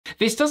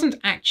This doesn't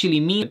actually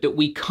mean that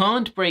we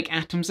can't break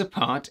atoms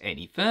apart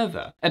any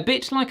further. A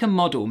bit like a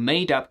model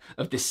made up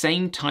of the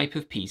same type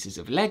of pieces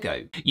of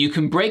Lego. You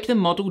can break the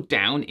model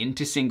down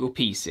into single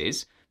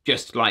pieces,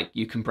 just like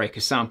you can break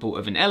a sample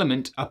of an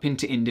element up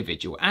into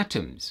individual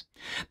atoms.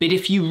 But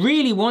if you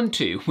really want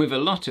to, with a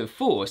lot of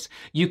force,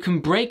 you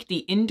can break the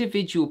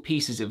individual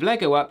pieces of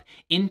Lego up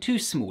into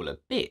smaller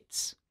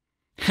bits.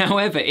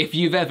 However, if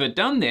you've ever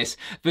done this,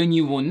 then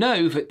you will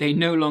know that they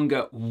no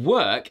longer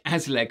work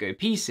as Lego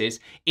pieces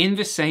in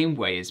the same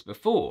way as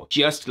before.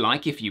 Just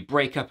like if you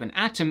break up an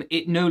atom,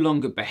 it no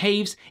longer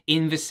behaves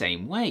in the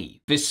same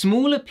way. The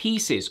smaller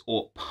pieces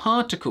or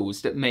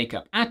particles that make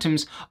up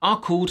atoms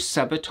are called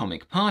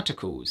subatomic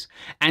particles,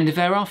 and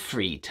there are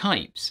three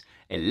types: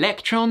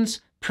 electrons,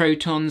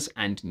 protons,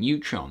 and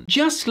neutrons.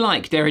 Just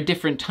like there are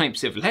different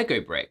types of Lego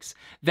bricks,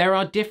 there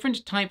are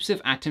different types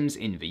of atoms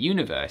in the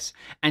universe,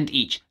 and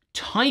each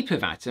type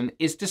of atom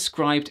is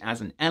described as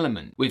an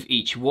element, with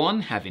each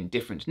one having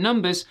different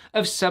numbers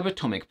of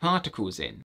subatomic particles in.